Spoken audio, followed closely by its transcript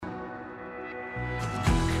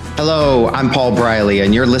Hello, I'm Paul Briley,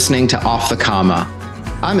 and you're listening to Off the Comma.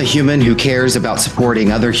 I'm a human who cares about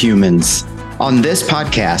supporting other humans. On this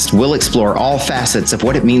podcast, we'll explore all facets of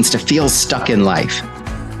what it means to feel stuck in life.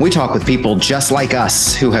 We talk with people just like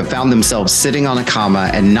us who have found themselves sitting on a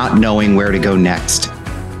comma and not knowing where to go next.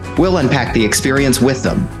 We'll unpack the experience with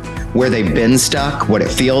them, where they've been stuck, what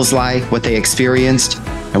it feels like, what they experienced,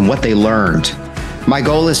 and what they learned. My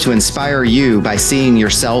goal is to inspire you by seeing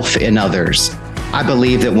yourself in others. I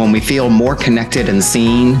believe that when we feel more connected and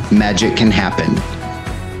seen, magic can happen.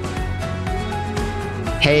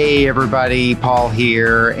 Hey everybody, Paul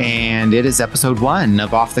here, and it is episode 1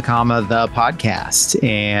 of Off the Comma, the podcast.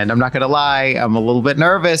 And I'm not going to lie, I'm a little bit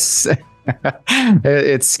nervous.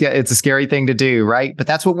 It's a scary thing to do, right? But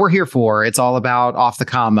that's what we're here for. It's all about off the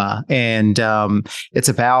comma, and it's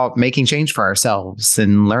about making change for ourselves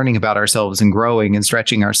and learning about ourselves and growing and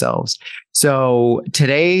stretching ourselves. So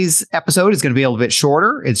today's episode is going to be a little bit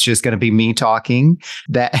shorter. It's just going to be me talking.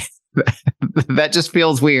 That just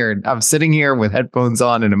feels weird. I'm sitting here with headphones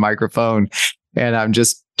on and a microphone, and I'm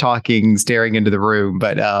just talking, staring into the room.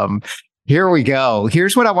 But here we go.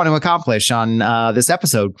 Here's what I want to accomplish on this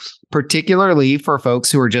episode, particularly for folks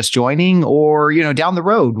who are just joining or, down the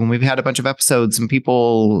road when we've had a bunch of episodes and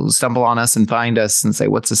people stumble on us and find us and say,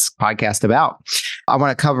 what's this podcast about? I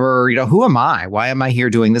want to cover, who am I? Why am I here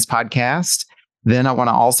doing this podcast? Then I want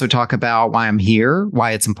to also talk about why I'm here,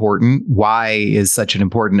 why it's important, why is such an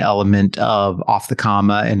important element of off the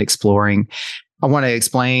comma and exploring. I want to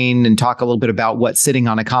explain and talk a little bit about what sitting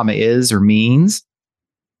on a comma is or means.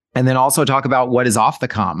 And then also talk about what is off the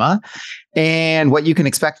comma and what you can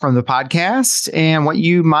expect from the podcast and what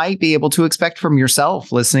you might be able to expect from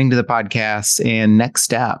yourself listening to the podcast and next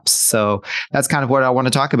steps. So that's kind of what I want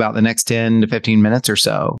to talk about the next 10 to 15 minutes or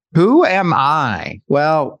so. Who am I?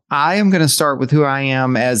 Well, I am going to start with who I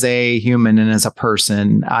am as a human and as a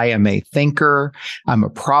person. I am a thinker. I'm a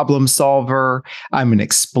problem solver. I'm an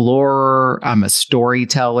explorer. I'm a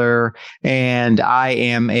storyteller. And I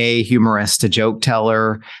am a humorist, a joke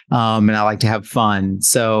teller. And I like to have fun.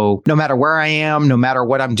 So no matter where I am, no matter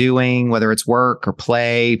what I'm doing, whether it's work or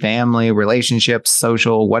play, family, relationships,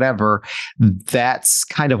 social, whatever, that's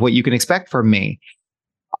kind of what you can expect from me.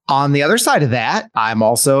 On the other side of that, I'm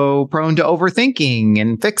also prone to overthinking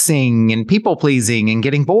and fixing and people pleasing and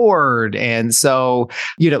getting bored. And so,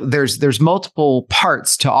 there's multiple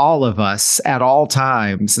parts to all of us at all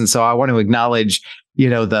times. And so I want to acknowledge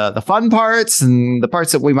the fun parts and the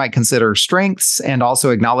parts that we might consider strengths, and also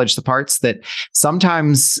acknowledge the parts that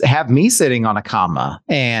sometimes have me sitting on a comma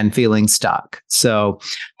and feeling stuck. So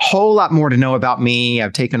whole lot more to know about me.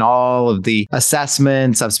 I've taken all of the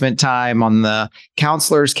assessments. I've spent time on the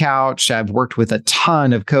counselor's couch. I've worked with a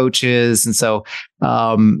ton of coaches. And so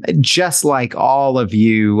just like all of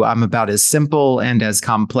you, I'm about as simple and as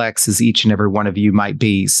complex as each and every one of you might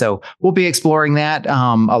be. So we'll be exploring that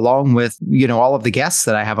along with, all of the guests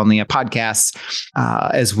that I have on the podcast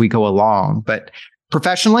as we go along. But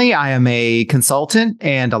professionally, I am a consultant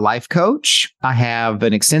and a life coach. I have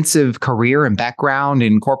an extensive career and background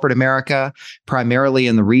in corporate America, primarily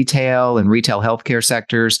in the retail and retail healthcare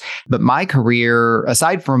sectors. But my career,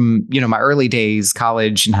 aside from, my early days,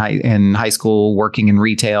 college and high school, working in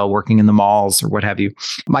retail, working in the malls or what have you,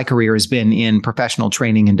 my career has been in professional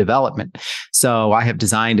training and development. So I have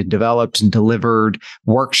designed and developed and delivered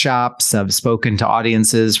workshops. I've spoken to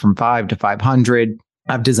audiences from 5 to 500.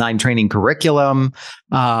 I've designed training curriculum.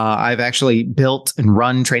 I've actually built and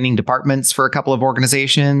run training departments for a couple of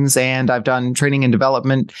organizations, and I've done training and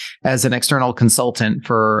development as an external consultant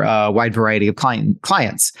for a wide variety of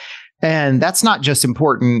clients. And that's not just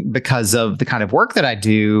important because of the kind of work that I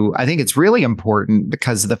do. I think it's really important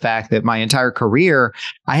because of the fact that my entire career,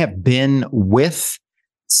 I have been with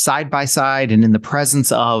side by side and in the presence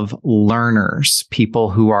of learners, people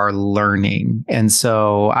who are learning. And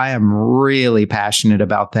so I am really passionate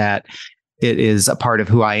about that. It is a part of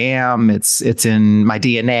who I am. It's in my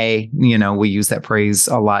DNA. We use that phrase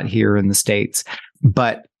a lot here in the States.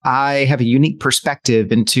 But I have a unique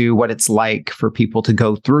perspective into what it's like for people to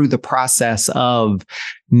go through the process of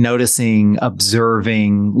noticing,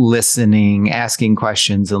 observing, listening, asking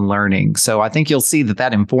questions, and learning. So I think you'll see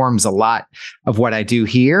that informs a lot of what I do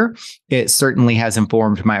here. It certainly has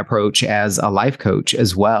informed my approach as a life coach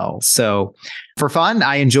as well. So for fun,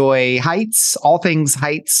 I enjoy heights, all things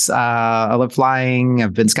heights. I love flying.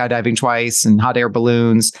 I've been skydiving twice and hot air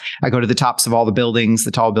balloons. I go to the tops of all the buildings,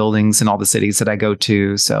 the tall buildings in all the cities that I go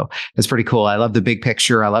to. So it's pretty cool. I love the big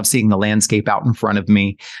picture. I love seeing the landscape out in front of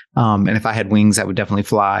me. And if I had wings, I would definitely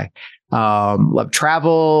fly. Love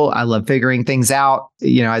travel. I love figuring things out.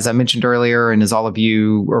 As I mentioned earlier, and as all of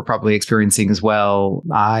you are probably experiencing as well,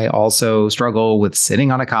 I also struggle with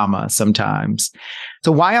sitting on a comma sometimes.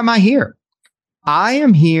 So why am I here? I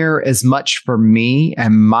am here as much for me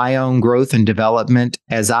and my own growth and development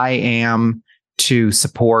as I am to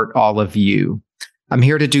support all of you. I'm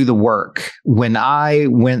here to do the work. When I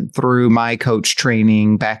went through my coach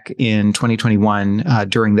training back in 2021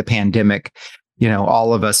 during the pandemic,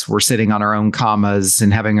 all of us were sitting on our own commas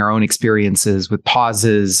and having our own experiences with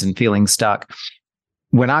pauses and feeling stuck.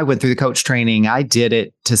 When I went through the coach training, I did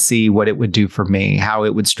it to see what it would do for me, how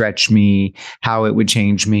it would stretch me, how it would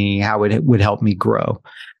change me, how it would help me grow.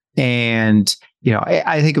 And,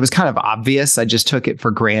 I think it was kind of obvious. I just took it for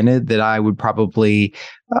granted that I would probably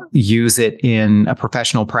use it in a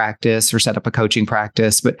professional practice or set up a coaching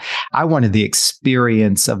practice. But I wanted the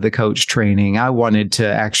experience of the coach training. I wanted to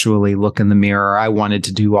actually look in the mirror. I wanted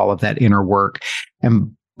to do all of that inner work.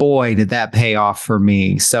 And boy, did that pay off for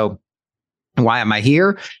me. So why am I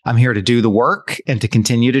here? I'm here to do the work and to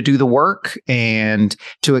continue to do the work and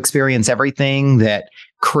to experience everything that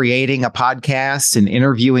creating a podcast and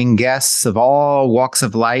interviewing guests of all walks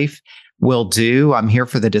of life will do. I'm here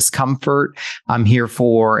for the discomfort. I'm here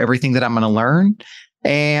for everything that I'm going to learn.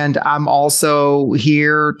 And I'm also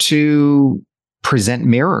here to present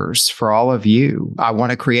mirrors for all of you. I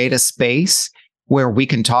want to create a space where we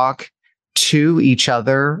can talk to each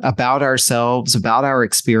other about ourselves, about our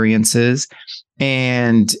experiences,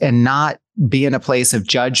 and not be in a place of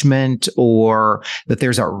judgment or that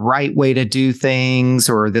there's a right way to do things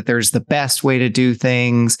or that there's the best way to do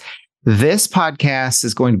things. This podcast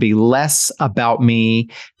is going to be less about me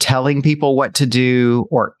telling people what to do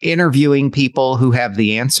or interviewing people who have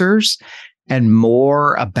the answers, and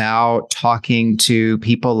more about talking to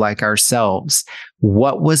people like ourselves.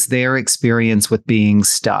 What was their experience with being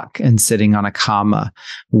stuck and sitting on a comma?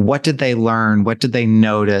 What did they learn? What did they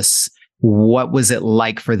notice? What was it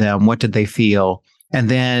like for them? What did they feel? And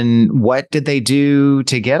then what did they do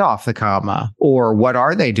to get off the comma? Or what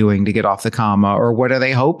are they doing to get off the comma? Or what are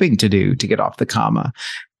they hoping to do to get off the comma?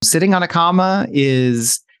 Sitting on a comma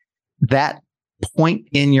is that point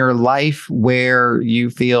in your life where you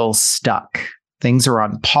feel stuck. Things are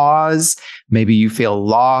on pause. Maybe you feel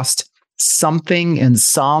lost. Something in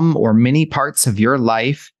some or many parts of your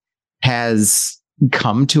life has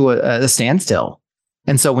come to a standstill.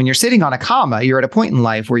 And so when you're sitting on a comma, you're at a point in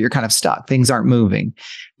life where you're kind of stuck. Things aren't moving.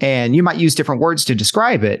 And you might use different words to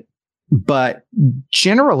describe it. But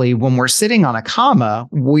generally, when we're sitting on a comma,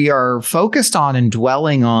 we are focused on and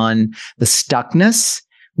dwelling on the stuckness.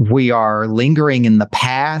 We are lingering in the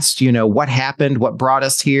past. What happened? What brought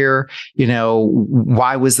us here?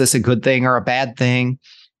 Why was this a good thing or a bad thing?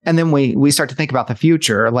 And then we start to think about the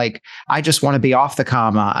future. Like, I just want to be off the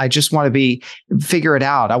comma. I just want to figure it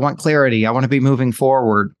out. I want clarity. I want to be moving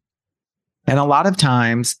forward. And a lot of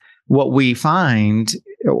times what we find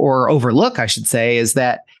or overlook, I should say, is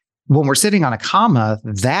that when we're sitting on a comma,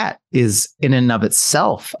 that is in and of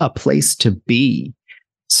itself a place to be.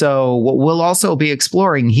 So what we'll also be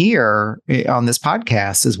exploring here on this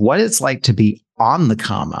podcast is what it's like to be on the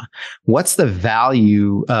comma. What's the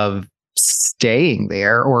value of staying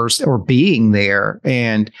there or being there,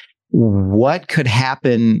 and what could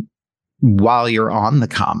happen while you're on the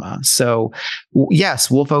comma? So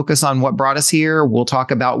yes, we'll focus on what brought us here. We'll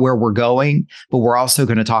talk about where we're going, but we're also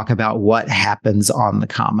going to talk about what happens on the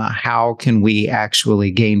comma. How can we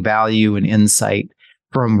actually gain value and insight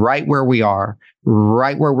from right where we are,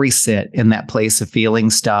 right where we sit in that place of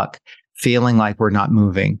feeling stuck, feeling like we're not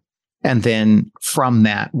moving. And then from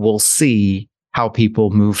that, we'll see how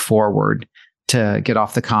people move forward to get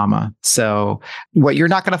off the comma. So what you're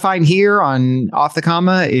not going to find here on Off the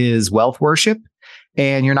Comma is wealth worship,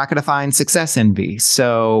 and you're not going to find success envy.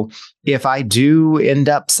 So if I do end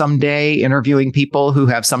up someday interviewing people who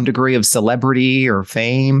have some degree of celebrity or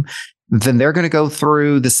fame, then they're going to go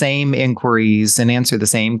through the same inquiries and answer the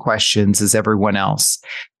same questions as everyone else.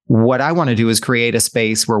 What I want to do is create a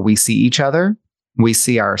space where we see each other, we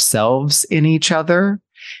see ourselves in each other,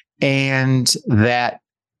 and that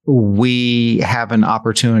we have an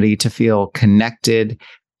opportunity to feel connected,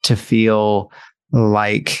 to feel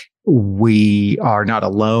like we are not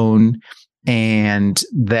alone, and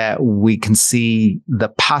that we can see the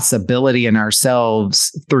possibility in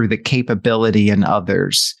ourselves through the capability in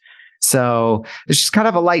others. So it's just kind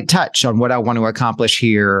of a light touch on what I want to accomplish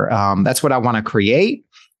here. That's what I want to create.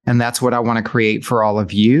 And that's what I want to create for all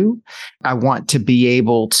of you. I want to be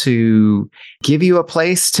able to give you a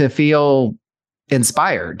place to feel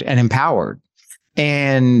inspired and empowered.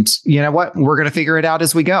 And you know what? We're going to figure it out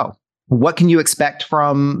as we go. what can you expect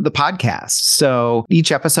from the podcast? So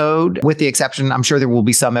each episode, with the exception, I'm sure there will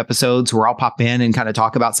be some episodes where I'll pop in and kind of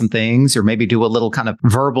talk about some things or maybe do a little kind of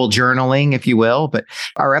verbal journaling, if you will. But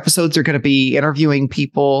our episodes are going to be interviewing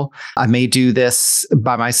people. I may do this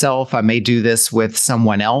by myself. I may do this with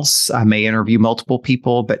someone else. I may interview multiple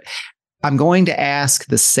people, but I'm going to ask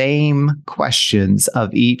the same questions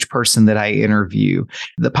of each person that I interview.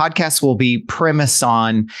 The podcast will be premised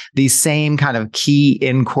on these same kind of key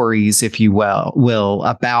inquiries, if you will,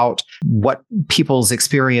 about what people's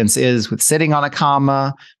experience is with sitting on a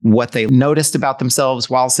comma, what they noticed about themselves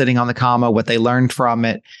while sitting on the comma, what they learned from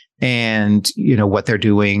it, and what they're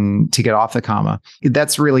doing to get off the comma.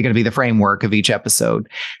 That's really going to be the framework of each episode.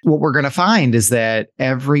 What we're going to find is that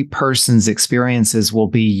every person's experiences will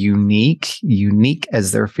be unique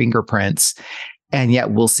as their fingerprints, and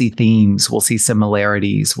yet we'll see themes, we'll see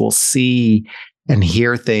similarities, we'll see and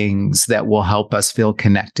hear things that will help us feel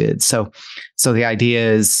connected. So the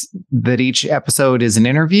idea is that each episode is an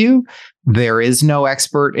interview. There is no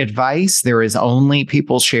expert advice. There is only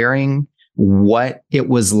people sharing what it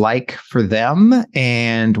was like for them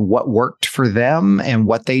and what worked for them and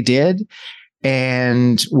what they did.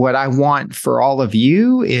 And what I want for all of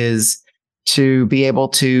you is to be able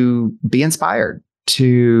to be inspired,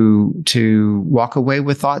 to walk away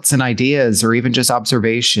with thoughts and ideas or even just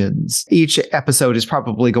observations. Each episode is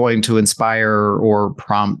probably going to inspire or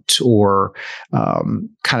prompt or kind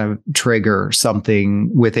of trigger something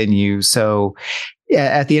within you. So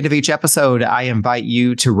at the end of each episode, I invite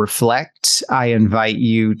you to reflect. I invite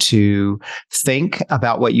you to think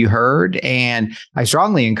about what you heard. And I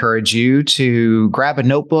strongly encourage you to grab a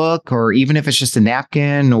notebook, or even if it's just a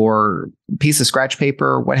napkin or piece of scratch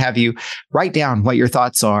paper, what have you, write down what your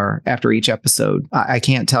thoughts are after each episode. I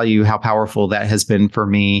can't tell you how powerful that has been for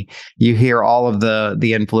me. You hear all of the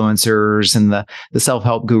influencers and the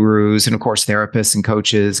self-help gurus, and of course, therapists and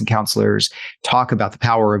coaches and counselors talk about the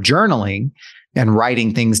power of journaling and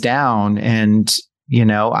writing things down. And,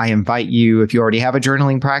 I invite you, if you already have a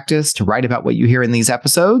journaling practice, to write about what you hear in these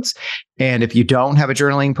episodes. And if you don't have a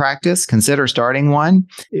journaling practice, consider starting one,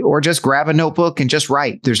 or just grab a notebook and just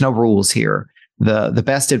write. There's no rules here. The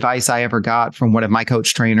best advice I ever got from one of my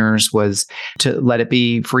coach trainers was to let it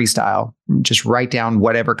be freestyle. Just write down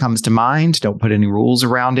whatever comes to mind. Don't put any rules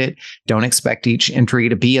around it. Don't expect each entry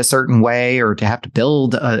to be a certain way or to have to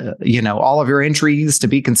build, all of your entries to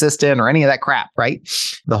be consistent or any of that crap, right?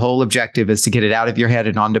 The whole objective is to get it out of your head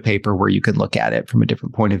and onto paper where you can look at it from a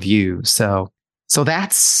different point of view. So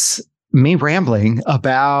that's me rambling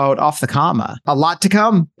about Off the Comma. A lot to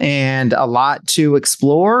come and a lot to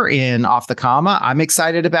explore in Off the Comma. I'm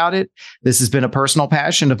excited about it. This has been a personal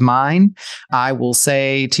passion of mine. I will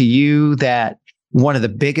say to you that one of the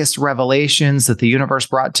biggest revelations that the universe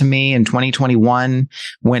brought to me in 2021,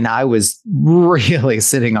 when I was really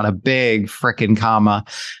sitting on a big frickin' comma,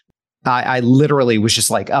 I literally was just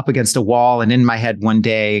like up against a wall and in my head one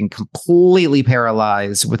day and completely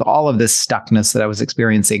paralyzed with all of this stuckness that I was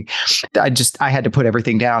experiencing. I had to put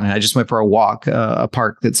everything down, and I just went for a walk, a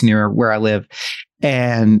park that's near where I live.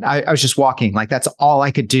 And I was just walking. Like, that's all I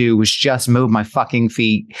could do was just move my fucking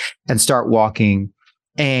feet and start walking.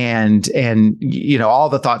 And all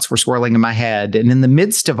the thoughts were swirling in my head. And in the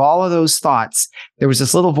midst of all of those thoughts, there was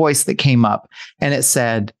this little voice that came up, and it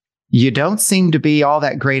said, "You don't seem to be all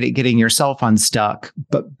that great at getting yourself unstuck,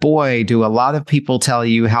 but boy, do a lot of people tell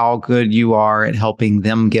you how good you are at helping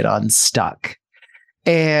them get unstuck."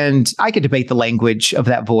 And I could debate the language of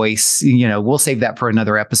that voice. We'll save that for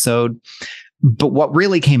another episode. But what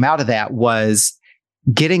really came out of that was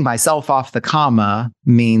getting myself off the comma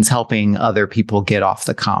means helping other people get off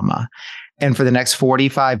the comma. And for the next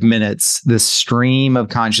 45 minutes, this stream of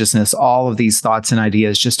consciousness, all of these thoughts and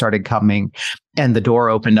ideas just started coming, and the door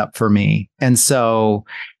opened up for me. And so,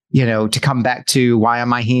 to come back to why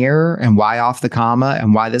am I here and why Off the Comma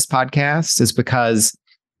and why this podcast is because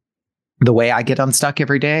the way I get unstuck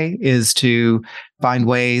every day is to find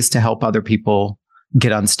ways to help other people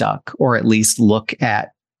get unstuck, or at least look at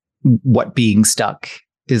what being stuck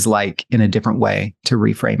is like in a different way, to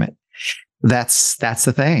reframe it. That's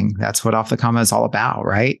the thing. That's what Off the Comma is all about,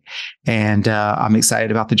 right? And I'm excited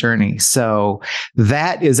about the journey. So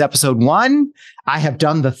that is episode 1. I have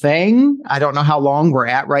done the thing. I don't know how long we're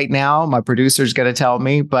at right now. My producer's going to tell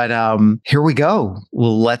me, but here we go.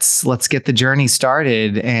 Well, let's get the journey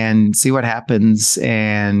started and see what happens,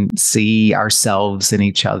 and see ourselves in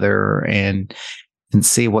each other, and and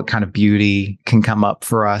see what kind of beauty can come up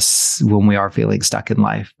for us when we are feeling stuck in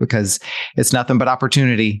life, because it's nothing but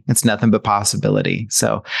opportunity. It's nothing but possibility.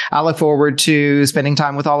 So I look forward to spending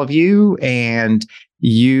time with all of you, and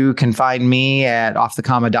you can find me at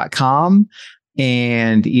offthecomma.com.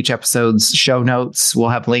 And each episode's show notes will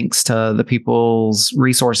have links to the people's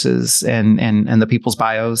resources and the people's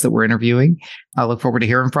bios that we're interviewing. I look forward to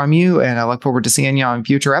hearing from you, and I look forward to seeing you on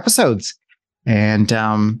future episodes. And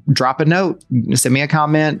drop a note, send me a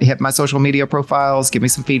comment, hit my social media profiles, give me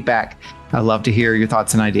some feedback. I love to hear your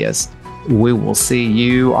thoughts and ideas. We will see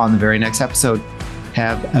you on the very next episode.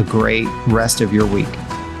 Have a great rest of your week.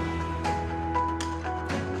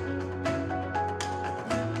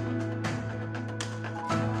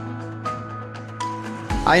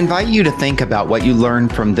 I invite you to think about what you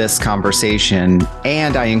learned from this conversation,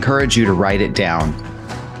 and I encourage you to write it down.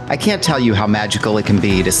 I can't tell you how magical it can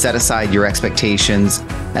be to set aside your expectations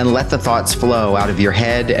and let the thoughts flow out of your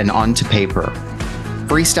head and onto paper.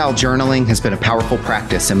 Freestyle journaling has been a powerful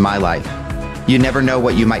practice in my life. You never know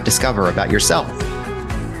what you might discover about yourself.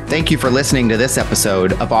 Thank you for listening to this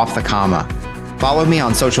episode of Off the Comma. Follow me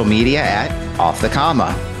on social media at Off the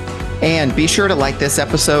Comma. And be sure to like this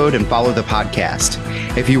episode and follow the podcast.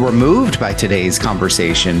 If you were moved by today's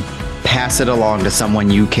conversation, pass it along to someone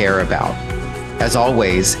you care about. As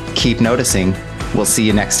always, keep noticing. We'll see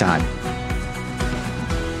you next time.